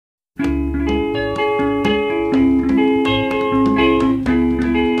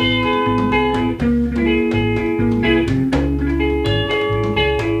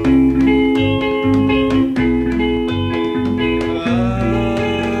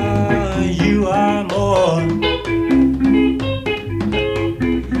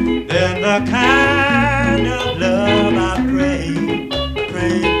the kind of love I pray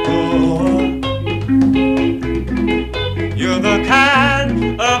for. You're the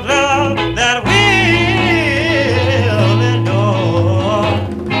kind of love that will endure.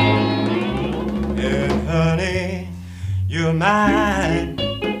 And honey, you're mine,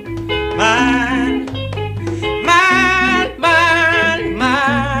 mine, mine, mine,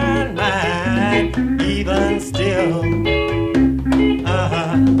 mine, mine. Even still,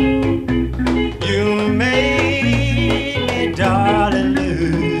 you made me, darling,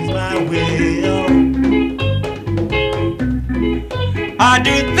 lose my will. I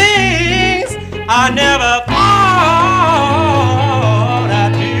do things I never thought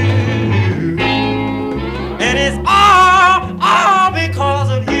I'd do, and it's all because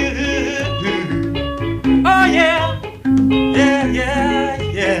of you. Oh yeah, yeah, yeah,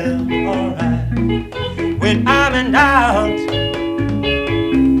 yeah, alright. When I'm in doubt,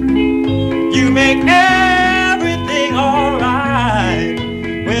 you make everything alright.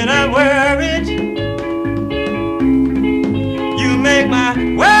 When I'm worried, you make my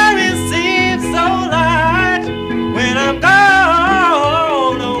worries seem so light. When I'm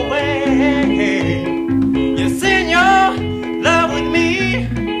gone away, you send your love with me.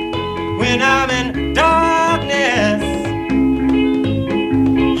 When I'm in darkness,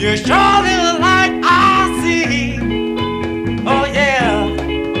 you're surely the light I see. Oh yeah,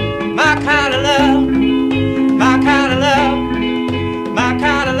 my kind of love, my kind of love, my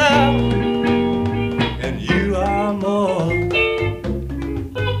kind of love. And you are more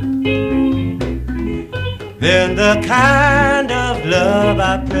than the kind of love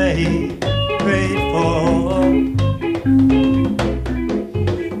I prayed for.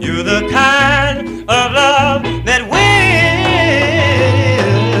 You're the kind